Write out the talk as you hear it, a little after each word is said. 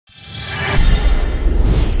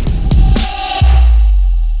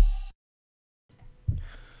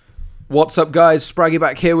What's up, guys? Spraggy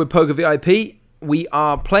back here with Poker VIP. We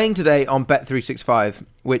are playing today on Bet365,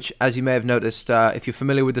 which, as you may have noticed, if you're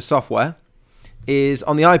familiar with the software, is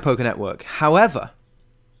on the iPoker network. However,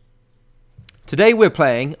 today we're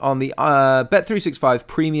playing on the Bet365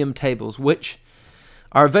 premium tables, which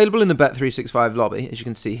are available in the Bet365 lobby, as you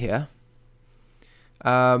can see here.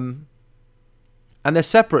 And they're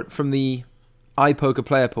separate from the iPoker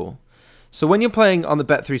player pool. So when you're playing on the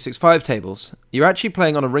Bet365 tables, you're actually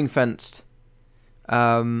playing on a ring-fenced,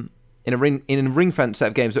 in a ring-fenced set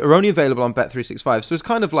of games that are only available on Bet365. So it's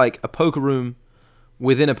kind of like a poker room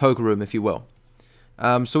within a poker room, if you will.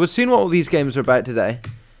 So we've seen what all these games are about today.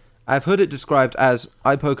 I've heard it described as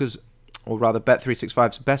iPoker's, or rather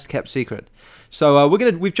Bet365's best kept secret. So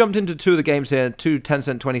we've jumped into two of the games here, two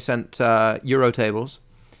 10-cent, 20-cent euro tables.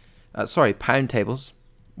 Sorry, pound tables.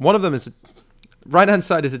 One of them is right-hand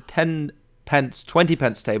side is a 10 pence, 20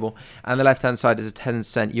 pence table, and the left-hand side is a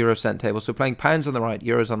 10-cent, euro-cent table. So playing pounds on the right,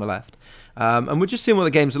 euros on the left. And we're just seeing what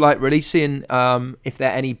the games are like, really seeing if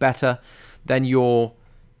they're any better than your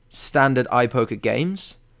standard iPoker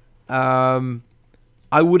games. I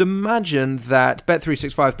would imagine that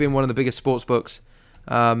Bet365, being one of the biggest sports books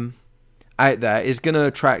out there, is going to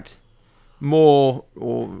attract more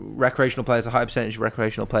recreational players, a high percentage of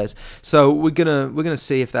recreational players. So we're gonna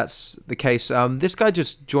see if that's the case. This guy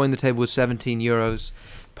just joined the table with 17 euros,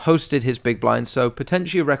 posted his big blind, so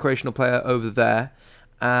potentially a recreational player over there.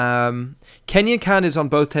 Kenya Khan is on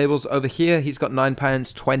both tables. Over here, he's got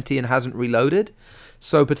 £9.20 and hasn't reloaded.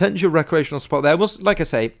 So potential recreational spot there. Well, like I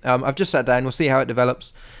say, I've just sat down. We'll see how it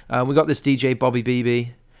develops. We got this DJ Bobby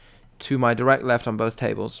BB to my direct left on both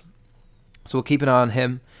tables, so we'll keep an eye on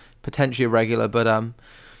him. Potentially a regular, but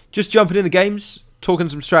just jumping in the games, talking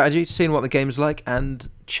some strategy, seeing what the game's like, and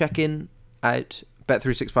checking out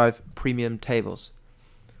Bet365 premium tables.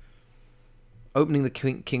 Opening the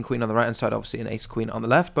King Queen on the right hand side, obviously an Ace Queen on the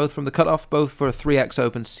left, both from the cutoff, both for a 3x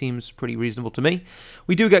open, seems pretty reasonable to me.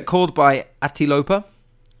 We do get called by Atilopa,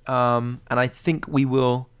 and I think we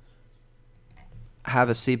will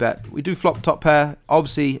have a C-bet. We do flop top pair.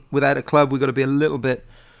 Obviously, without a club, we've got to be a little bit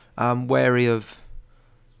wary of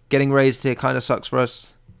getting raised here. Kind of sucks for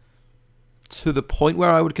us, to the point where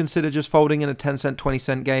I would consider just folding in a 10-cent,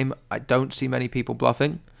 20-cent game. I don't see many people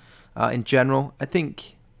bluffing in general. I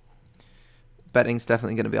think betting's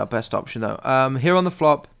definitely going to be our best option, though. Here on the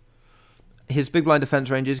flop, his big blind defense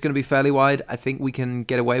range is going to be fairly wide. I think we can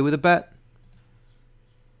get away with a bet,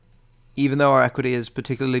 even though our equity is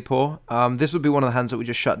particularly poor. This would be one of the hands that we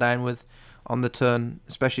just shut down with on the turn,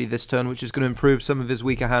 especially this turn, which is going to improve some of his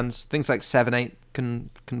weaker hands. Things like 7-8 can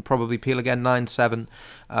probably peel again, 9-7,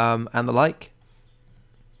 and the like.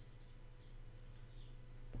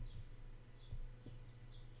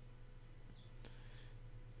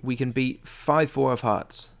 We can beat 5-4 of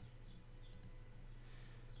hearts,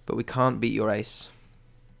 but we can't beat your ace.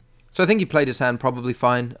 So I think he played his hand probably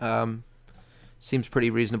fine. Seems pretty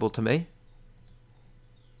reasonable to me.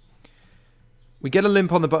 We get a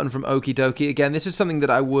limp on the button from Okie Dokie. Again, this is something that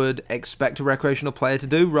I would expect a recreational player to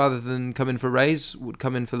do rather than come in for raise, would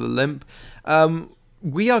come in for the limp.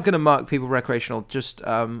 We are going to mark people recreational, just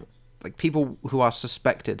like people who are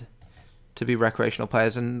suspected to be recreational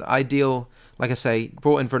players. And ideal, like I say,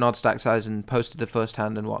 brought in for an odd stack size and posted the first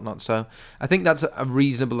hand and whatnot. So I think that's a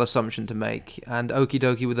reasonable assumption to make. And Okie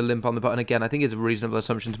Dokie with a limp on the button, again, I think is a reasonable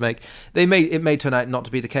assumption to make. It may turn out not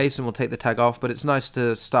to be the case, and we'll take the tag off. But it's nice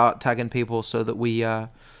to start tagging people so that we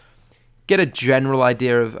get a general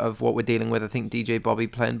idea of what we're dealing with. I think DJ Bobby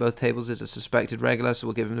playing both tables is a suspected regular, so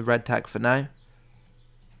we'll give him the red tag for now.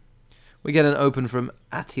 We get an open from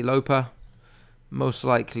Atilopa, most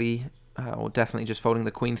likely, or definitely just folding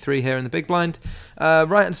the Queen 3 here in the big blind.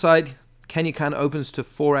 Right hand side, Kenya Khan opens to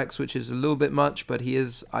 4x, which is a little bit much, but he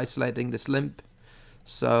is isolating this limp.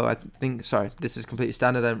 So I think, sorry, this is completely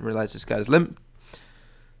standard. I didn't realize this guy's limp.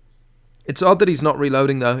 It's odd that he's not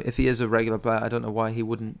reloading, though. If he is a regular player, I don't know why he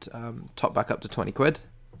wouldn't top back up to 20 quid.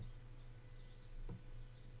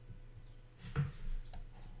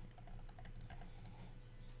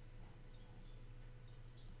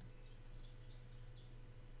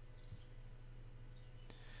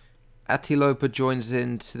 Atilopa joins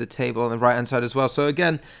into the table on the right-hand side as well. So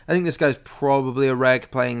again, I think this guy's probably a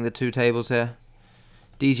reg playing the two tables here.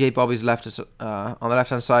 DJ Bobby's left us on the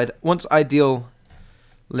left-hand side. Once Ideal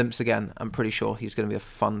limps again, I'm pretty sure he's going to be a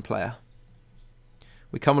fun player.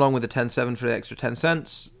 We come along with a 10-7 for the extra 10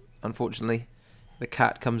 cents. Unfortunately, the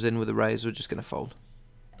cat comes in with a raise. We're just going to fold.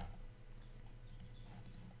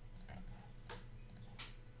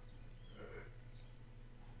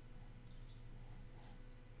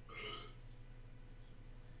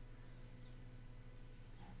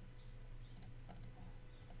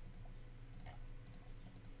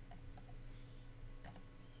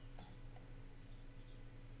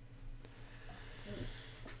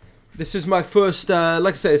 This is my first,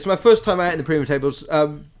 like I say, it's my first time out in the premium tables.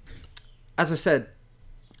 As I said,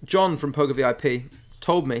 John from Poker VIP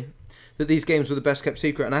told me that these games were the best kept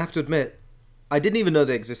secret, and I have to admit, I didn't even know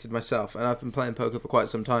they existed myself, and I've been playing poker for quite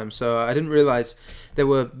some time, so I didn't realize there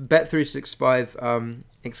were Bet365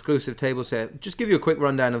 exclusive tables here. Just give you a quick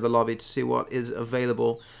rundown of the lobby to see what is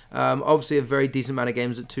available. Obviously, a very decent amount of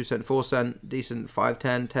games at 2 cent, 4 cent, decent 5,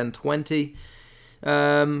 10, 10, 20.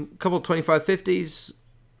 Couple 25 50s,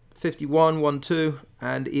 51, 1, 2,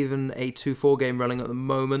 and even a 2-4 game running at the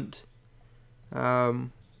moment.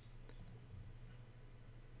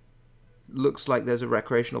 Looks like there's a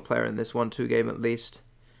recreational player in this 1-2 game at least.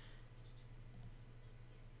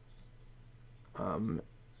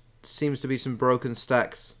 Seems to be some broken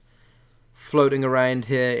stacks floating around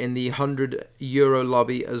here in the €100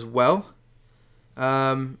 lobby as well.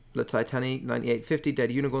 Le Titanic 98.50,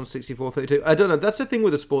 Dead Unicorn 64.32. I don't know. That's the thing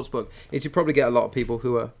with a sportsbook, is you probably get a lot of people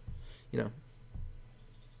who are, you know,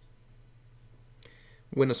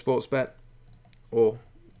 win a sports bet or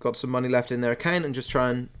got some money left in their account and just try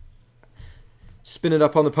and spin it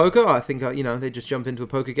up on the poker. I think, you know, they just jump into a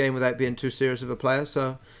poker game without being too serious of a player.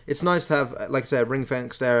 So it's nice to have, like I said, a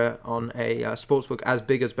ring-fenced area on a sportsbook as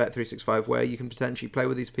big as Bet365 where you can potentially play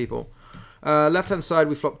with these people. Left-hand side,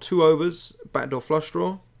 we flop 2 overs, backdoor flush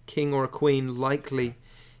draw. King or a queen likely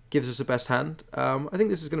gives us a best hand. I think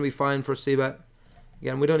this is going to be fine for a c-bet.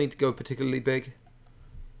 Again, we don't need to go particularly big.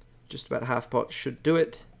 Just about half pot should do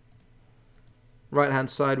it. Right-hand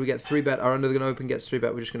side, we get 3-bet. Our under the gun open gets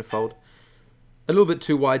 3-bet. We're just going to fold. A little bit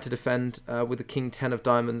too wide to defend with the king 10 of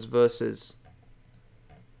diamonds versus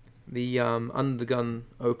the under the gun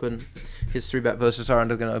open. His 3-bet versus our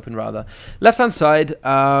under the gun open, rather. Left-hand side,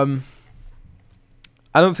 I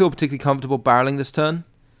don't feel particularly comfortable barreling this turn.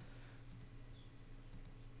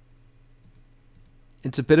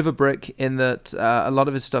 It's a bit of a brick in that a lot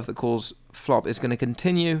of his stuff that calls flop is going to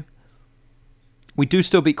continue. We do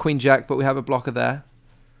still beat Queen Jack, but we have a blocker there.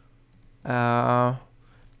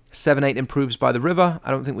 7-8 improves by the river. I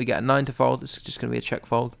don't think we get a 9 to fold. It's just going to be a check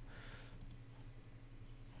fold.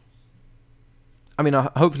 I mean,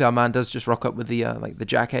 hopefully our man does just rock up with the like the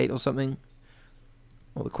Jack 8 or something,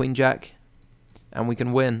 or the Queen Jack, and we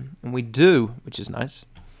can win. And we do, which is nice.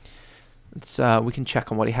 It's we can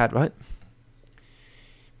check on what he had, right?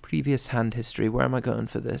 Previous hand history. Where am I going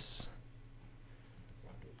for this?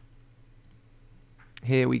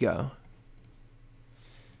 Here we go.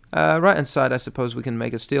 Right hand side, I suppose we can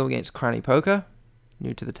make a steal against Cranny Poker.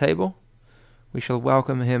 New to the table. We shall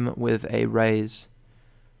welcome him with a raise.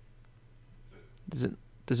 Does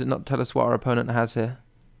it not tell us what our opponent has here?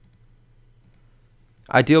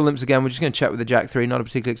 Ideal limps again. We're just going to check with the Jack 3. Not a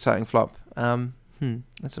particularly exciting flop.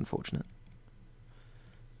 That's unfortunate.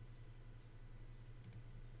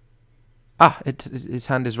 His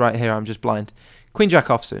hand is right here. I'm just blind. Queen Jack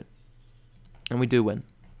offsuit. And we do win.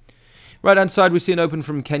 Right hand side, we see an open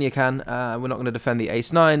from Kenya Khan. We're not going to defend the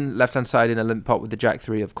ace 9. Left hand side in a limp pot with the Jack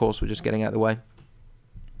 3. Of course, we're just getting out of the way.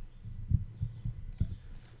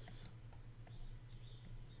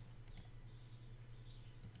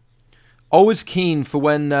 Always keen for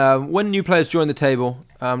when new players join the table,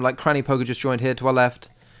 like Cranny Poker just joined here to our left,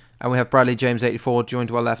 and we have Bradley James 84 joined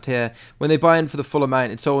to our left here. When they buy in for the full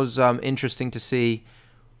amount, it's always interesting to see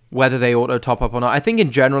whether they auto top up or not. I think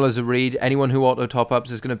in general as a read, anyone who auto top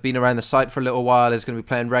ups is going to be around the site for a little while, is going to be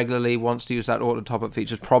playing regularly, wants to use that auto top up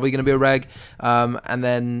feature, is probably going to be a reg. And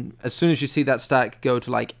then as soon as you see that stack go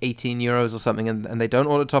to like €18 or something and they don't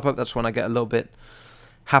auto top up, that's when I get a little bit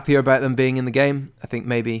happier about them being in the game. I think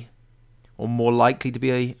maybe, or more likely to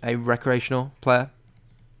be a recreational player.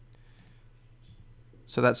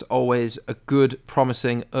 So that's always a good,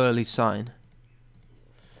 promising early sign.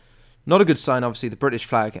 Not a good sign, obviously, the British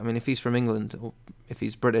flag. I mean, if he's from England, or if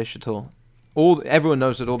he's British at all, everyone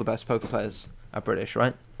knows that all the best poker players are British,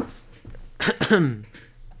 right?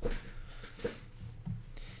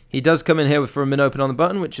 He does come in here for a min open on the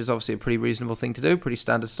button, which is obviously a pretty reasonable thing to do, pretty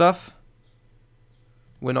standard stuff.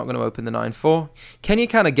 We're not going to open the 9-4. Kenya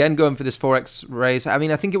Khan again going for this 4x raise. I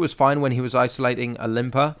mean, I think it was fine when he was isolating a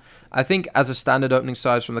limper. I think as a standard opening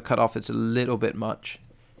size from the cutoff, it's a little bit much.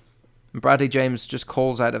 And Bradley James just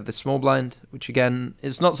calls out of the small blind, which again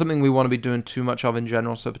is not something we want to be doing too much of in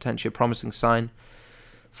general, so potentially a promising sign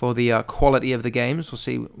for the quality of the games. We'll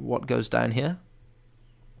see what goes down here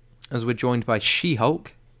as we're joined by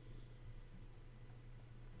She-Hulk.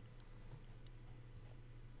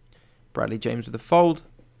 Bradley James with a fold.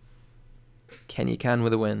 Kenya Khan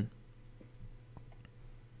with a win.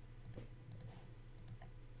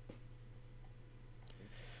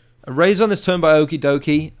 A raise on this turn by Okie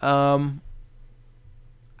Dokie.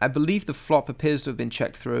 I believe the flop appears to have been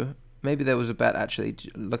checked through. Maybe there was a bet, actually,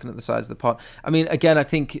 looking at the size of the pot. I mean, again, I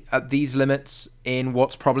think at these limits, in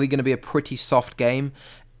what's probably going to be a pretty soft game,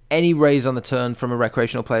 any raise on the turn from a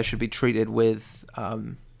recreational player should be treated with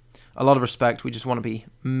a lot of respect. We just want to be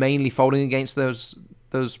mainly folding against those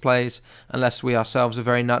plays, unless we ourselves are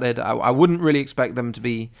very nutted. I wouldn't really expect them to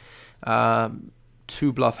be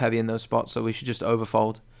too bluff heavy in those spots, so we should just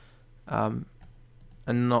overfold and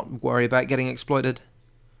not worry about getting exploited.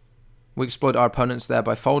 We exploit our opponents there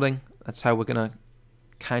by folding. That's how we're going to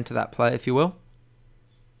counter that play, if you will.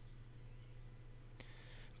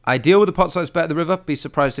 Ideal with a pot size bet at the river. Be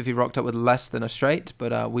surprised if he rocked up with less than a straight,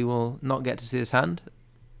 but we will not get to see his hand.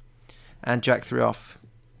 And Jack 3 off.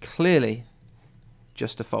 Clearly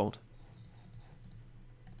just a fold.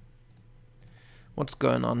 What's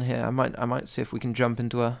going on here? I might see if we can jump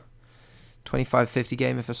into a 25-50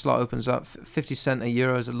 game if a slot opens up. 50 cent a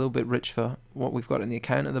euro is a little bit rich for what we've got in the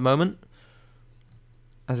account at the moment.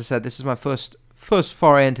 As I said, this is my first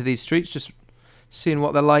foray into these streets, just seeing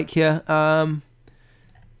what they're like here.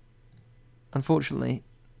 Unfortunately,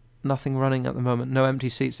 nothing running at the moment, no empty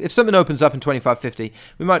seats. If something opens up in 25-50,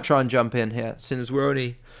 we might try and jump in here, since we're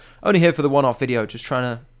only here for the one-off video, just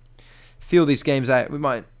trying to feel these games out. We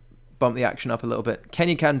might bump the action up a little bit.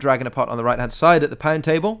 Kenya Can dragging a pot on the right-hand side at the pound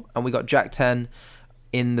table, and we got Jack 10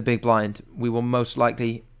 in the big blind. We will most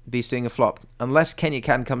likely be seeing a flop, unless Kenya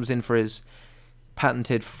Can comes in for his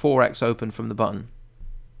patented 4x open from the button.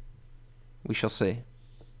 We shall see.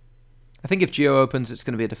 I think if Geo opens, it's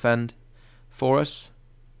going to be a defend for us.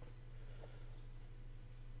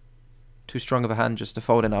 Too strong of a hand just to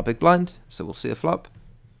fold in our big blind, so we'll see a flop.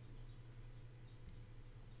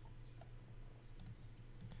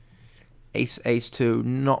 Ace, ace 2,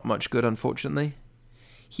 not much good, unfortunately.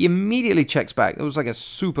 He immediately checks back. It was like a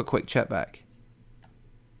super quick check back,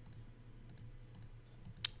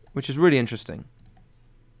 which is really interesting.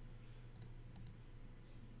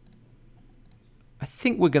 I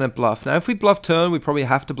think we're going to bluff. Now, if we bluff turn, we probably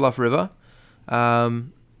have to bluff river.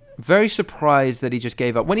 Very surprised that he just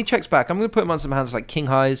gave up. When he checks back, I'm going to put him on some hands like king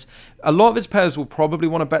highs. A lot of his pairs will probably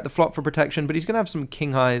want to bet the flop for protection, but he's going to have some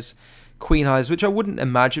king highs, queen highs, which I wouldn't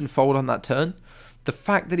imagine fold on that turn. The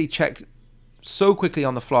fact that he checked so quickly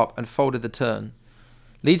on the flop and folded the turn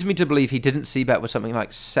leads me to believe he didn't c-bet with something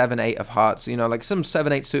like 7-8 of hearts, you know, like some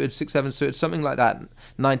 7-8 suited, 6-7 suited, something like that,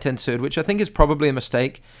 9-10 suited, which I think is probably a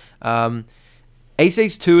mistake.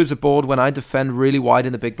 Ace-Ace 2 is a board when I defend really wide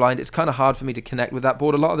in the big blind. It's kind of hard for me to connect with that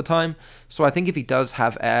board a lot of the time. So I think if he does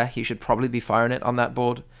have air, he should probably be firing it on that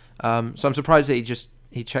board. So I'm surprised that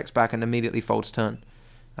he checks back and immediately folds turn.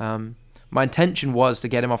 My intention was to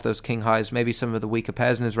get him off those king highs, maybe some of the weaker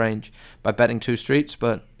pairs in his range, by betting 2 streets.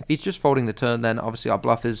 But if he's just folding the turn, then obviously our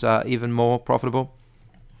bluff is even more profitable.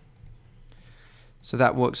 So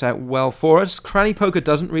that works out well for us. Cranny poker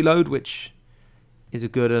doesn't reload, which is a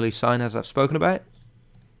good early sign, as I've spoken about.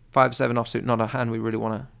 5-7 offsuit, not a hand we really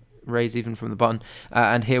want to raise even from the button.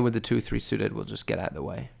 And here with the 2-3 suited, we'll just get out of the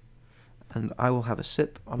way. And I will have a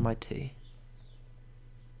sip on my tea,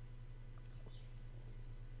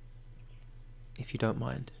 if you don't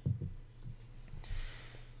mind.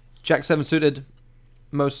 Jack 7 suited,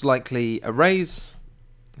 most likely a raise.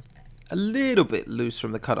 A little bit loose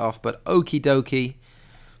from the cutoff, but okie dokie.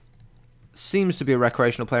 Seems to be a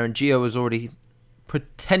recreational player, and Geo has already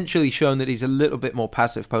potentially shown that he's a little bit more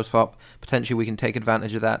passive post-flop. Potentially we can take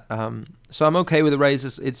advantage of that. So I'm okay with the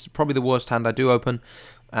raises. It's probably the worst hand I do open.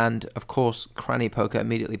 And, of course, Cranny Poker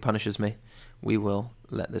immediately punishes me. We will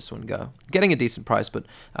let this one go. Getting a decent price, but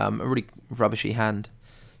a really rubbishy hand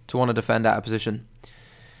to want to defend out of position.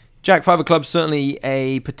 Jack 5 of clubs, certainly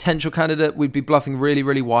a potential candidate. We'd be bluffing really,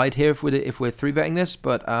 really wide here if we're 3-betting this,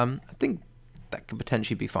 but I think that could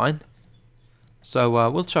potentially be fine. So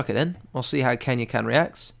we'll chuck it in. We'll see how Kenya Can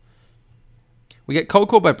reacts. We get cold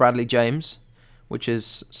called by Bradley James, which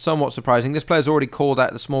is somewhat surprising. This player's already called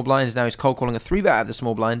out the small blind. Now he's cold calling a 3-bet out of the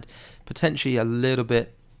small blind. Potentially a little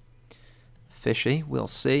bit fishy. We'll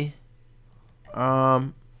see.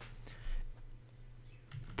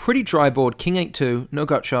 Pretty dry board. King 8-2. No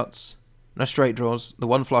gut shots. No straight draws. The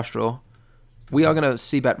one flush draw. We are going to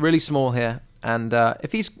c-bet really small here. And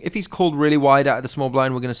if he's called really wide out of the small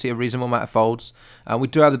blind, we're going to see a reasonable amount of folds. We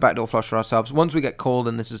do have the backdoor flush for ourselves. Once we get called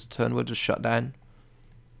and this is a turn, we'll just shut down.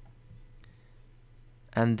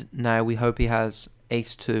 And now we hope he has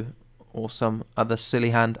ace-2 or some other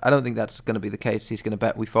silly hand. I don't think that's going to be the case. He's going to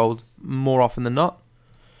bet we fold more often than not.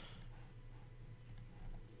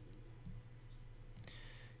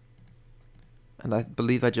 And I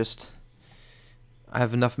believe I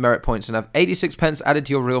have enough merit points and have 86 pence added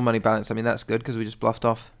to your real money balance. I mean, that's good because we just bluffed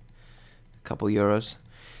off a couple euros.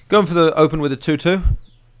 Going for the open with a 2-2.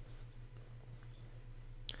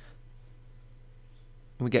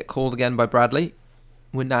 We get called again by Bradley.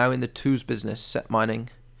 We're now in the twos business, set mining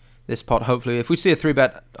this pot. Hopefully, if we see a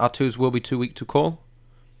 3-bet, our twos will be too weak to call.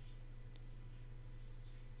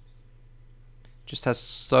 Just has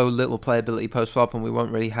so little playability post-flop, and we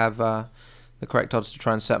won't really have the correct odds to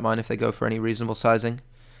try and set mine if they go for any reasonable sizing.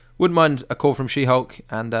 Wouldn't mind a call from She-Hulk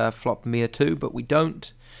and flop Mia too, but we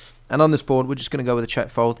don't. And on this board, we're just going to go with a check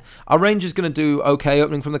fold. Our range is going to do okay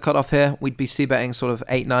opening from the cutoff here. We'd be c-betting sort of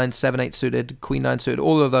 8-9, 7-8 suited, Queen-9 suited,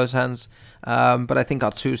 all of those hands. But I think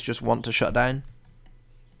our twos just want to shut down.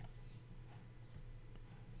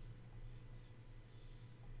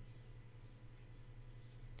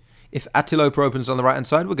 If Atiloper opens on the right-hand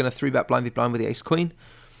side, we're going to 3-bet blind v blind with the ace-queen.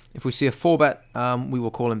 If we see a 4-bet, we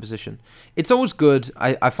will call in position. It's always good,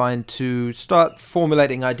 I find, to start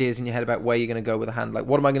formulating ideas in your head about where you're going to go with a hand. Like,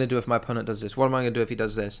 what am I going to do if my opponent does this? What am I going to do if he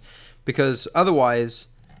does this? Because otherwise,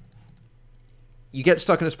 you get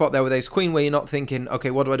stuck in a spot there with ace-queen where you're not thinking,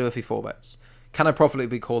 okay, what do I do if he 4-bets? Can I profitably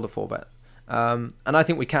be called a 4-bet? And I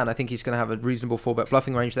think we can. I think he's going to have a reasonable 4-bet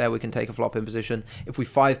bluffing range there. We can take a flop in position. If we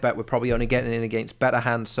 5-bet, we're probably only getting in against better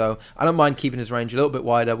hands. So I don't mind keeping his range a little bit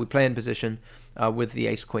wider. We play in position with the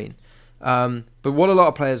ace-queen. But what a lot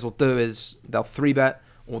of players will do is they'll 3-bet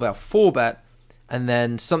or they'll 4-bet, and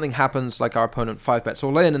then something happens like our opponent 5-bets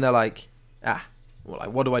all in, and they're like, well,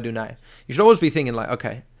 like, what do I do now? You should always be thinking like,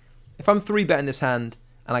 okay, if I'm 3-betting this hand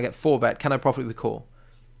and I get 4-bet, can I profitably call?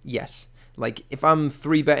 Yes. Like, if I'm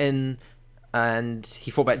 3-betting and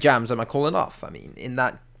he 4-bet jams, am I calling off? I mean, in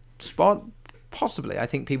that spot, possibly. I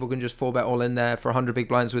think people can just 4-bet all in there for 100 big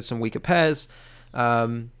blinds with some weaker pairs.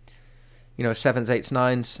 You know, 7s,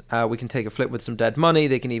 8s, 9s. We can take a flip with some dead money.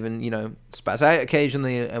 They can even, you know, spaz out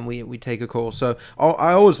occasionally, and we take a call. So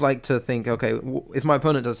I always like to think, okay, if my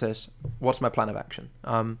opponent does this, what's my plan of action?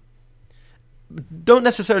 Don't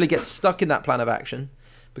necessarily get stuck in that plan of action,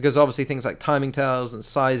 because obviously things like timing tells and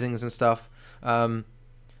sizings and stuff are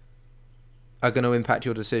going to impact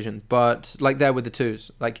your decision. But like there with the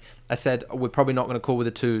twos, like I said, we're probably not going to call with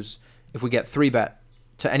the twos if we get 3-bet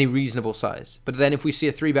to any reasonable size. But then if we see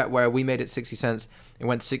a 3-bet where we made it 60 cents, it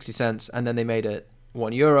went to 60 cents, and then they made it €1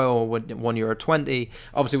 or €1.20,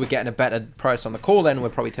 obviously we're getting a better price on the call, then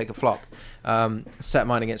we'll probably take a flop. Set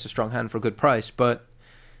mine against a strong hand for a good price. But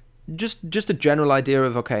just a general idea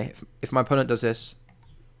of, okay, if my opponent does this,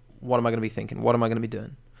 what am I going to be thinking? What am I going to be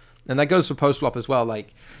doing? And that goes for post-flop as well.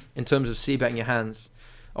 Like, in terms of c-betting your hands,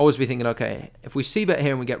 always be thinking, okay, if we c-bet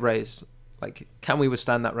here and we get raised, like, can we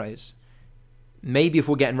withstand that raise? Maybe if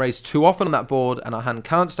we're getting raised too often on that board and our hand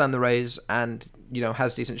can't stand the raise and, you know,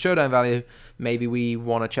 has decent showdown value, maybe we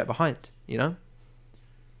want to check behind, you know?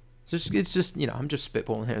 It's just, you know, I'm just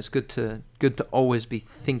spitballing here. It's good to always be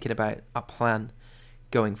thinking about a plan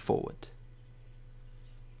going forward,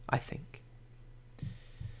 I think.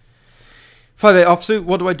 5-8 offsuit.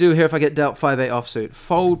 What do I do here if I get dealt 5-8 offsuit?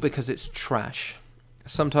 Fold because it's trash.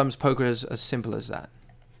 Sometimes poker is as simple as that.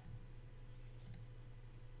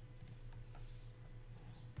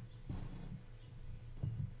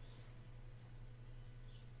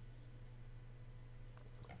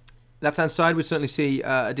 Left-hand side, we certainly see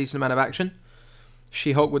a decent amount of action.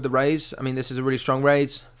 She-Hulk with the raise. I mean, this is a really strong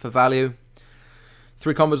raise for value.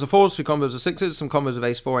 3 combos of 4s, 3 combos of 6s, some combos of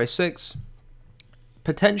ace-4, ace-6.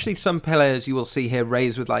 Potentially some players you will see here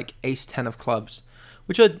raise with like ace-10 of clubs,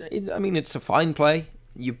 which are, I mean, it's a fine play.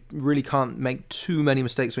 You really can't make too many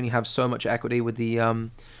mistakes when you have so much equity with the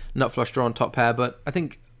nut flush draw on top pair, but I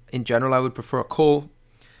think in general I would prefer a call.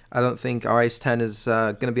 I don't think our ace-10 is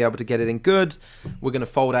going to be able to get it in good. We're going to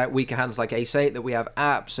fold out weaker hands like ace-8 that we have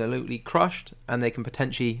absolutely crushed, and they can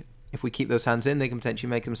potentially, if we keep those hands in, they can potentially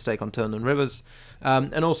make a mistake on turn and rivers.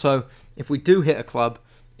 And also, if we do hit a club,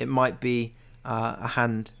 it might be a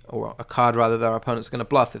hand, or a card rather, that our opponent's going to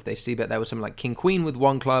bluff. If they see bet there was something like king-queen with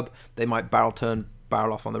 1 club, they might barrel turn,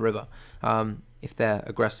 barrel off on the river. If they're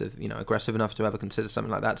aggressive, you know, aggressive enough to ever consider something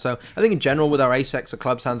like that. So I think in general with our ace-x or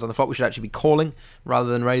clubs hands on the flop, we should actually be calling rather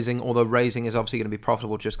than raising, although raising is obviously going to be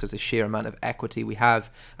profitable just because the sheer amount of equity we have.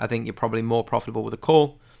 I think you're probably more profitable with a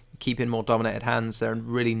call. Keep in more dominated hands. There are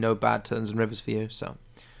really no bad turns and rivers for you. So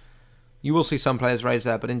you will see some players raise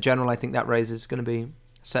there, but in general I think that raise is going to be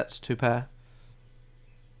sets 2 pair.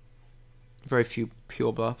 Very few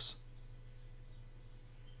pure bluffs.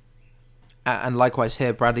 And likewise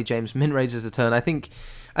here, Bradley James min raises a turn. I think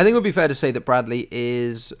it would be fair to say that Bradley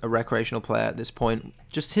is a recreational player at this point.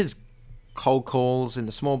 Just his cold calls in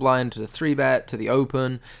the small blind to the 3-bet, to the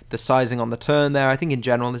open, the sizing on the turn there. I think in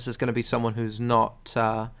general this is going to be someone who's not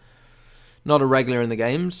a regular in the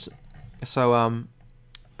games. So—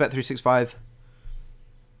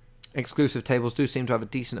 exclusive tables do seem to have a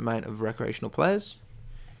decent amount of recreational players.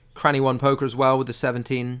 Cranny 1 poker as well with the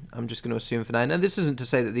 17, I'm just going to assume for now. And this isn't to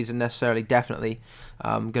say that these are necessarily definitely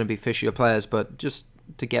going to be fishier players, but just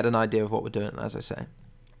to get an idea of what we're doing, as I say.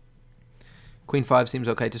 Queen 5 seems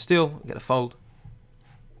okay to steal, get a fold.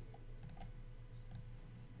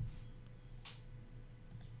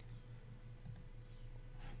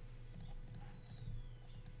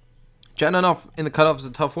 Jack 9 off in the cutoff is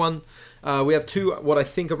a tough one. We have two what I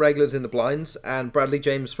think are regulars in the blinds, and Bradley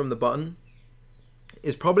James from the button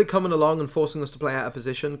is probably coming along and forcing us to play out of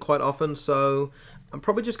position quite often, so I'm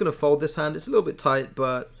probably just going to fold this hand. It's a little bit tight,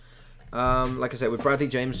 but like I said, with Bradley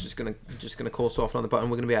James just gonna call soft on the button,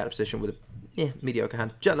 we're going to be out of position with a mediocre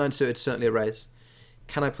hand. Jack 9 suited, certainly a raise.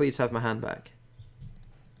 Can I please have my hand back?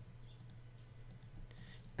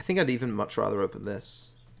 I think I'd even much rather open this.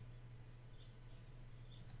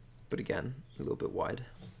 But again, a little bit wide.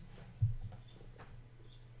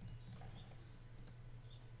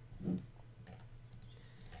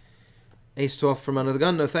 Ace 2 off from under the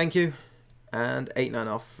gun, no thank you. And 8-9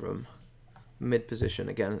 off from mid position.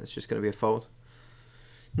 Again, it's just going to be a fold.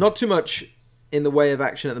 Not too much in the way of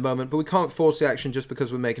action at the moment, but we can't force the action just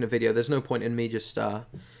because we're making a video. There's no point in me just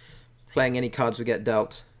playing any cards we get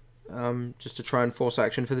dealt just to try and force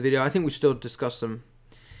action for the video. I think we still discuss some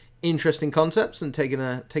interesting concepts and taking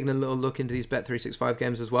a little look into these Bet365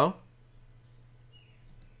 games as well.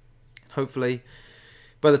 Hopefully,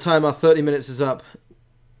 by the time our 30 minutes is up,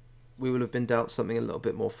 we will have been dealt something a little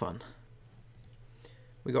bit more fun.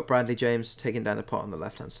 We got Bradley James taking down the pot on the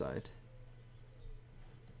left-hand side.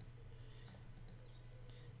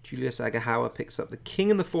 Julius Agahauer picks up the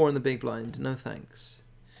king and the 4 in the big blind. No thanks.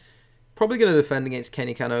 Probably going to defend against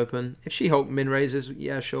Kenny Can Open. If She-Hulk min raises,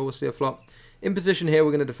 yeah, sure, we'll see a flop. In position here,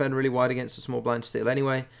 we're going to defend really wide against a small blind steal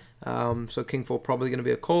anyway. So King 4 probably going to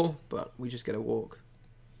be a call, but we just get a walk.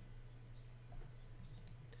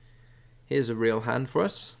 Here's a real hand for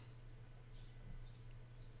us.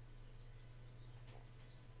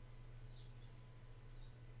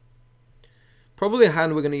 Probably a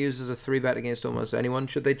hand we're going to use as a 3-bet against almost anyone,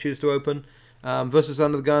 should they choose to open. Versus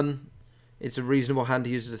under the gun, it's a reasonable hand to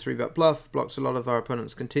use as a 3-bet bluff. Blocks a lot of our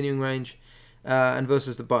opponent's continuing range. And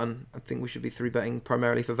versus the button, I think we should be 3-betting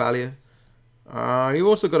primarily for value. You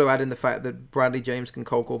also got to add in the fact that Bradley James can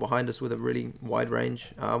cold call behind us with a really wide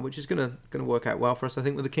range, which is gonna work out well for us, I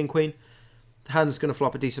think, with the King Queen. The hand's gonna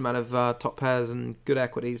flop a decent amount of top pairs and good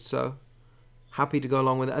equities, so happy to go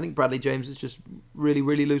along with it. I think Bradley James is just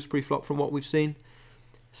really loose pre-flop from what we've seen.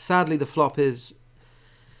 Sadly, the flop is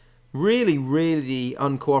really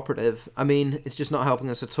uncooperative. I mean, it's just not helping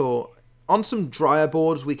us at all. On some drier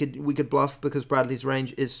boards, we could bluff because Bradley's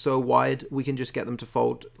range is so wide. We can just get them to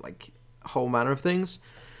fold like a whole manner of things.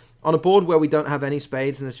 On a board where we don't have any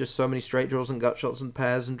spades and there's just so many straight draws and gut shots and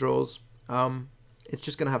pairs and draws, it's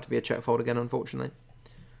just going to have to be a check fold again, unfortunately.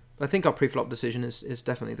 But I think our pre-flop decision is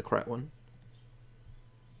definitely the correct one.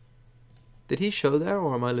 Did he show there,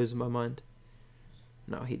 or am I losing my mind?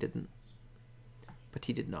 No, he didn't. But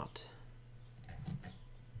he did not.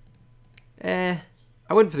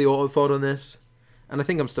 I went for the auto fold on this, and I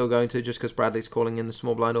think I'm still going to, just because Bradley's calling in the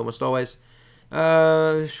small blind almost always.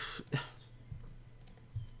 I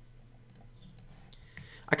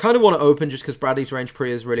kind of want to open just because Bradley's range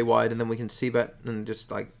pre is really wide, and then we can c-bet and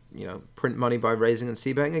just, like, you know, print money by raising and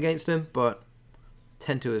c-betting against him, but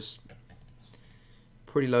 10-2 is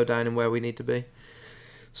pretty low down in where we need to be.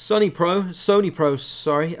 Sony Pro,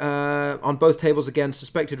 sorry, on both tables again,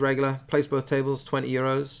 suspected regular, plays both tables, 20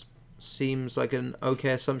 euros. Seems like an okay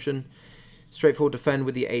assumption. Straightforward defend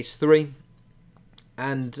with the ace-3.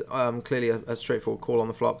 And clearly a straightforward call on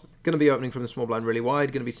the flop. Going to be opening from the small blind really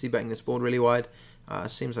wide. Going to be c-betting this board really wide.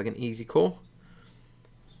 Seems like an easy call.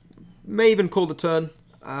 May even call the turn.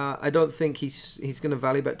 I don't think he's going to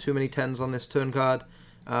value bet too many 10s on this turn card.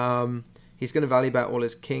 He's going to value bet all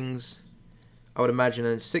his kings, I would imagine,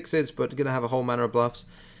 and 6s, but going to have a whole manner of bluffs.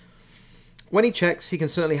 When he checks, he can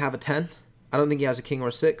certainly have a 10. I don't think he has a king or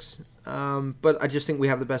a 6, but I just think we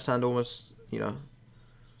have the best hand almost, you know,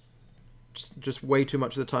 just way too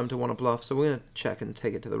much of the time to want to bluff. So we're going to check and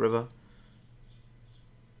take it to the river.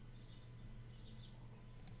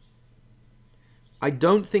 I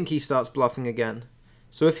don't think he starts bluffing again.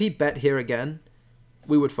 So if he bet here again,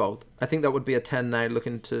 we would fold. I think that would be a 10 now,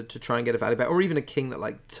 looking to try and get a value bet, or even a king that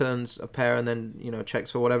like turns a pair and then, you know,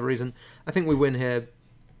 checks for whatever reason. I think we win here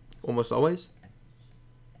almost always.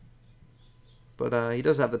 But he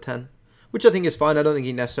does have the 10, which I think is fine. I don't think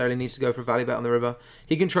he necessarily needs to go for a value bet on the river.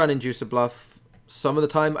 He can try and induce a bluff some of the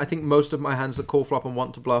time. I think most of my hands that call flop and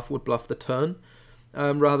want to bluff would bluff the turn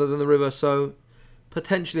rather than the river. So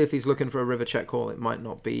potentially, if he's looking for a river check call, it might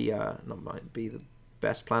not be the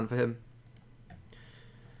best plan for him.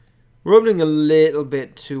 We're opening a little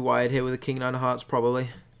bit too wide here with a king nine of hearts, probably.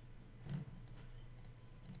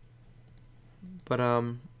 But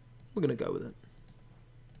we're gonna go with it.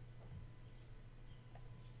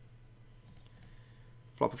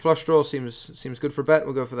 Flop a flush draw seems good for a bet.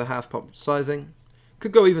 We'll go for the half pop sizing.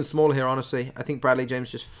 Could go even smaller here, honestly. I think Bradley James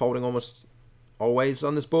just folding almost always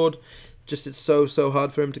on this board. Just it's so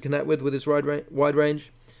hard for him to connect with his wide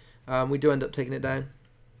range. We do end up taking it down.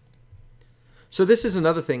 So this is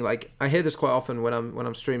another thing. Like, I hear this quite often when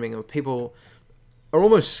I'm streaming, and people are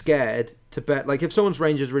almost scared to bet. Like, if someone's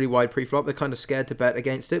range is really wide pre-flop, they're kind of scared to bet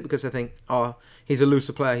against it because they think, oh, he's a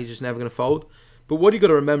looser player, he's just never going to fold. But what you got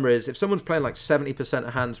to remember is, if someone's playing like 70%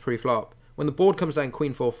 of hands pre-flop, when the board comes down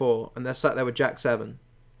Queen 4-4 and they're sat there with Jack 7,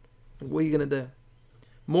 what are you going to do?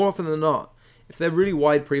 More often than not, if they're really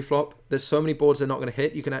wide pre-flop, there's so many boards they're not going to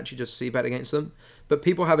hit, you can actually just c-bet against them. But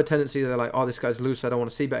people have a tendency, they're like, oh, this guy's loose, I don't want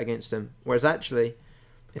to c-bet against him. Whereas actually,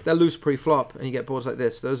 if they're loose pre-flop and you get boards like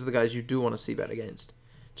this, those are the guys you do want to c-bet against.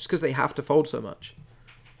 Just because they have to fold so much.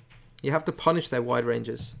 You have to punish their wide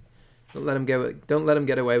ranges. Don't let them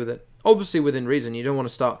get away with it. Obviously within reason. You don't want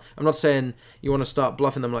to start... I'm not saying you want to start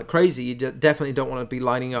bluffing them like crazy. You definitely don't want to be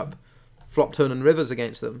lining up flop, turn and rivers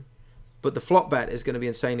against them. But the flop bet is going to be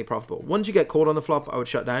insanely profitable. Once you get caught on the flop, I would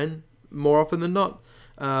shut down more often than not.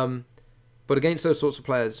 But against those sorts of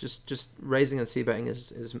players, just raising and c-betting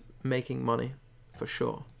is making money for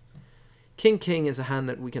sure. King is a hand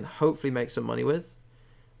that we can hopefully make some money with.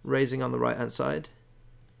 Raising on the right hand side.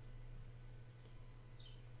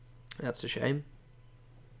 That's a shame.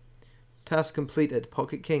 Task completed.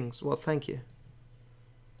 Pocket kings. Well, thank you.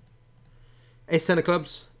 Ace 10 of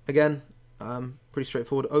clubs. Again, pretty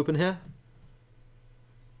straightforward open here.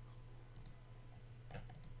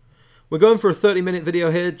 We're going for a 30-minute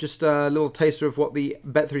video here, just a little taster of what the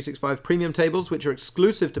Bet365 premium tables, which are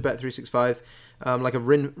exclusive to Bet365, like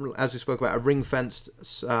as we spoke about, a ring-fenced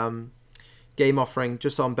game offering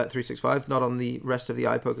just on Bet365, not on the rest of the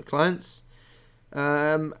iPoker clients.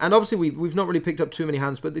 And obviously we've not really picked up too many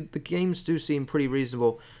hands, but the games do seem pretty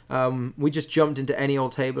reasonable. We just jumped into any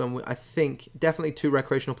old table, and I think definitely 2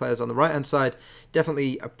 recreational players on the right-hand side,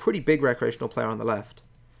 definitely a pretty big recreational player on the left.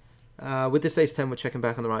 With this ace 10, we're checking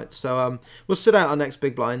back on the right. So we'll sit out our next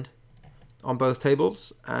big blind on both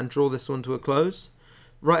tables and draw this one to a close.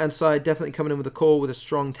 Right-hand side definitely coming in with a call with a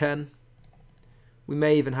strong 10. We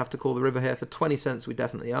may even have to call the river here. For 20 cents, we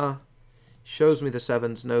definitely are. Shows me the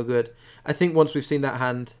 7s, no good. I think once we've seen that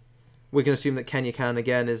hand, we can assume that Kenya Khan,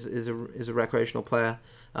 again, is a recreational player.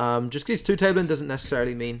 Just because he's two-tabling doesn't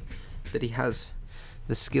necessarily mean that he has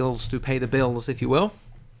the skills to pay the bills, if you will.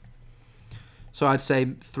 So I'd say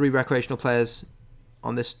 3 recreational players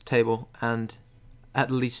on this table and at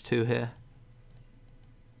least 2 here.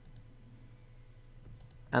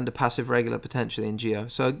 And a passive regular potentially in Geo.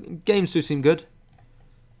 So games do seem good.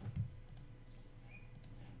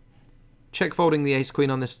 Check folding the ace-queen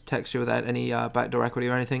on this texture without any backdoor equity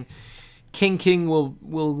or anything. King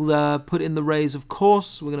will put in the raise, of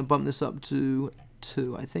course. We're going to bump this up to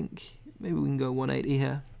 2, I think. Maybe we can go 180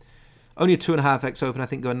 here. Only a 2.5x open. I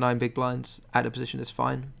think going 9 big blinds out of position is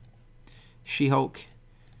fine. She-Hulk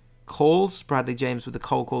calls. Bradley James with the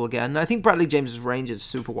cold call again. I think Bradley James's range is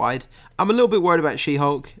super wide. I'm a little bit worried about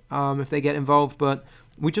She-Hulk if they get involved, but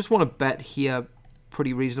we just want to bet here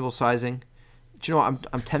pretty reasonable sizing. Do you know what?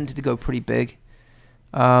 I'm tempted to go pretty big.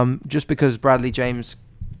 Just because Bradley James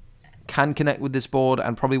can connect with this board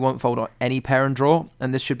and probably won't fold on any pair and draw,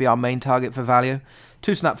 and this should be our main target for value.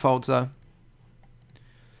 2 snap folds though.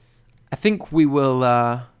 I think we will...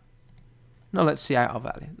 no, let's see out our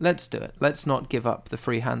value. Let's do it. Let's not give up the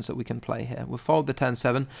free hands that we can play here. We'll fold the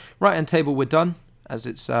 10-7. Right-hand table, we're done, as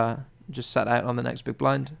it's just sat out on the next big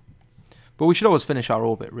blind. But we should always finish our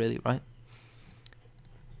orbit, really, right?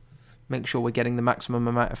 Make sure we're getting the maximum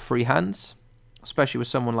amount of free hands, especially with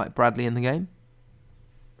someone like Bradley in the game.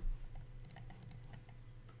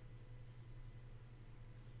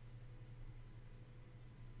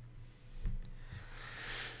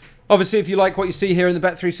 Obviously, if you like what you see here in the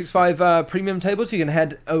Bet365 premium tables, you can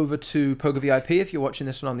head over to Poker VIP if you're watching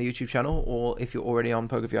this one on the YouTube channel, or if you're already on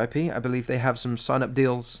Poker VIP. I believe they have some sign-up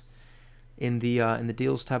deals in the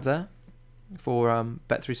deals tab there for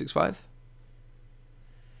Bet365.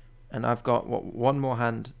 And I've got, what, 1 more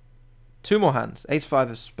hand, 2 more hands,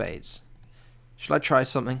 ace-5 of spades. Should I try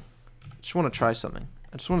something? I just want to try something.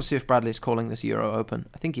 I just want to see if Bradley's calling this Euro Open.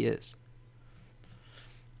 I think he is.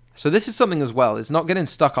 So this is something as well. It's not getting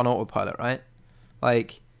stuck on autopilot, right?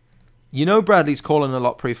 Like, you know Bradley's calling a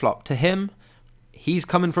lot pre-flop. To him, he's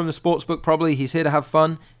coming from the sportsbook probably. He's here to have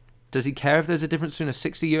fun. Does he care if there's a difference between a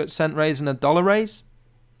 60 cent raise and a $1 raise?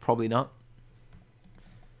 Probably not.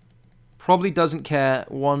 Probably doesn't care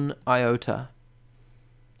one iota.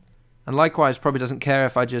 And likewise, probably doesn't care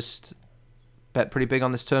if I just bet pretty big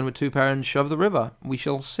on this turn with 2 pair and shove the river. We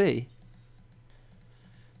shall see.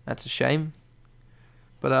 That's a shame.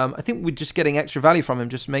 But I think we're just getting extra value from him,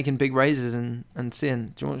 just making big raises and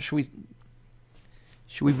seeing. Do you want,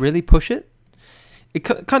 should we really push it? It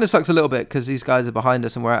kind of sucks a little bit because these guys are behind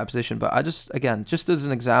us and we're out of position. But I just, again, just as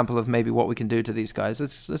an example of maybe what we can do to these guys,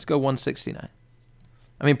 let's go 160 now.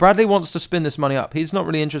 I mean, Bradley wants to spin this money up. He's not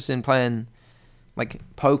really interested in playing like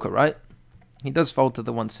poker, right? He does fold to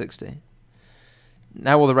the 160.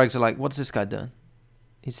 Now all the regs are like, what's this guy doing?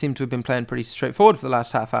 He seemed to have been playing pretty straightforward for the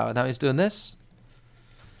last half hour. Now he's doing this.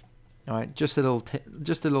 All right, just a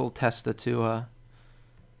little tester to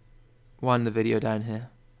wind the video down here.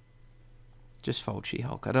 Just fold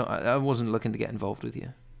She-Hulk. I wasn't looking to get involved with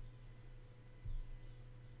you.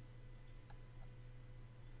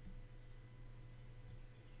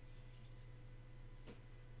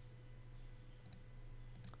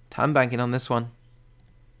 Time banking on this one.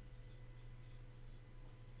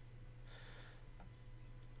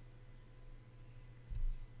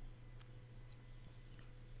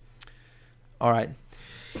 All right.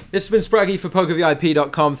 This has been Spraggy for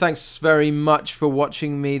PokerVIP.com. Thanks very much for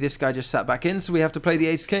watching me. This guy just sat back in, so we have to play the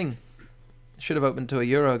Ace-King. Should have opened to a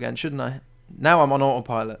Euro again, shouldn't I? Now I'm on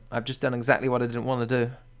autopilot. I've just done exactly what I didn't want to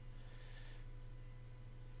do.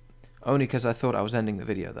 Only because I thought I was ending the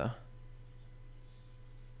video, though.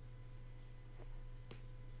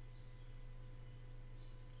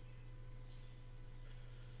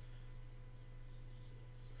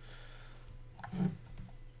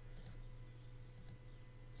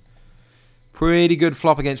 Pretty good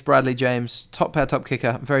flop against Bradley James. Top pair, top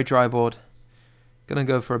kicker. Very dry board. Gonna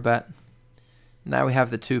go for a bet. Now we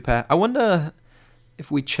have the 2 pair. I wonder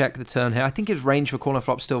if we check the turn here. I think his range for corner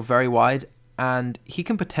flop's still very wide, and he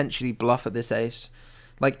can potentially bluff at this ace.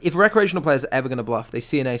 Like, if recreational players are ever going to bluff, they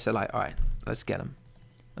see an ace, they're like, all right, let's get him.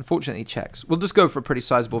 Unfortunately, he checks. We'll just go for a pretty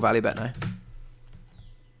sizable value bet now.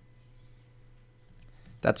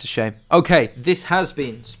 That's a shame. Okay, this has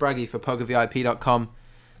been Spraggy for PokerVIP.com.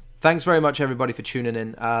 Thanks very much, everybody, for tuning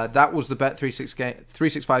in. That was the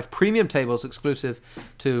Bet365 premium tables exclusive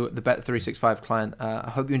to the Bet365 client.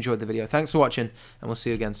 I hope you enjoyed the video. Thanks for watching, and we'll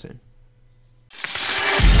see you again soon.